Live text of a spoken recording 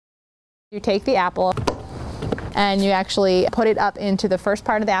You take the apple and you actually put it up into the first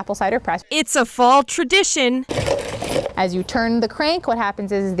part of the apple cider press. It's a fall tradition. As you turn the crank, what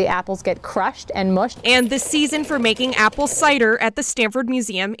happens is the apples get crushed and mushed. And the season for making apple cider at the Stamford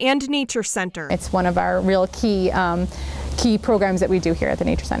Museum and Nature Center. It's one of our real key programs that we do here at the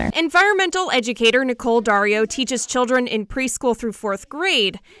Nature Center. Environmental educator Nicole Daurio teaches children in preschool through 4th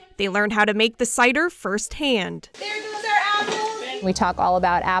grade. They learn how to make the cider firsthand. There goes our apples. We talk all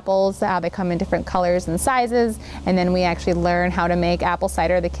about apples, how they come in different colors and sizes, and then we actually learn how to make apple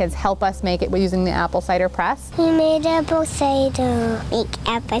cider. The kids help us make it using the apple cider press. We made apple cider. Make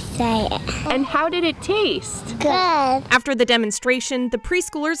apple cider. And how did it taste? Good. After the demonstration, the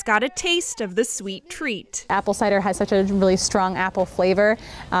preschoolers got a taste of the sweet treat. Apple cider has such a really strong apple flavor.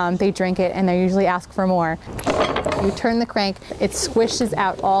 They drink it and they usually ask for more. You turn the crank, it squishes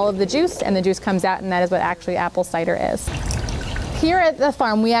out all of the juice, and the juice comes out, and that is what actually apple cider is. Here at the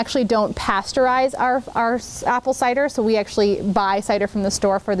farm, we actually don't pasteurize our apple cider, so we actually buy cider from the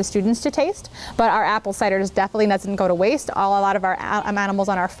store for the students to taste. But our apple cider definitely doesn't go to waste. A lot of our animals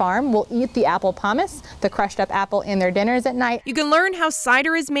on our farm will eat the apple pomace, the crushed up apple, in their dinners at night. You can learn how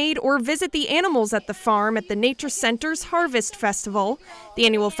cider is made or visit the animals at the farm at the Nature Center's Harvest Festival. The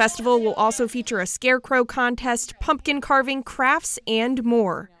annual festival will also feature a scarecrow contest, pumpkin carving, crafts, and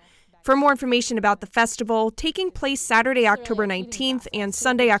more. For more information about the festival, taking place Saturday, October 19th and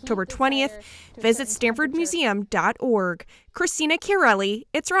Sunday, October 20th, visit StamfordMuseum.org. Christina Chiarelli,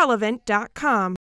 It'sRelevant.com.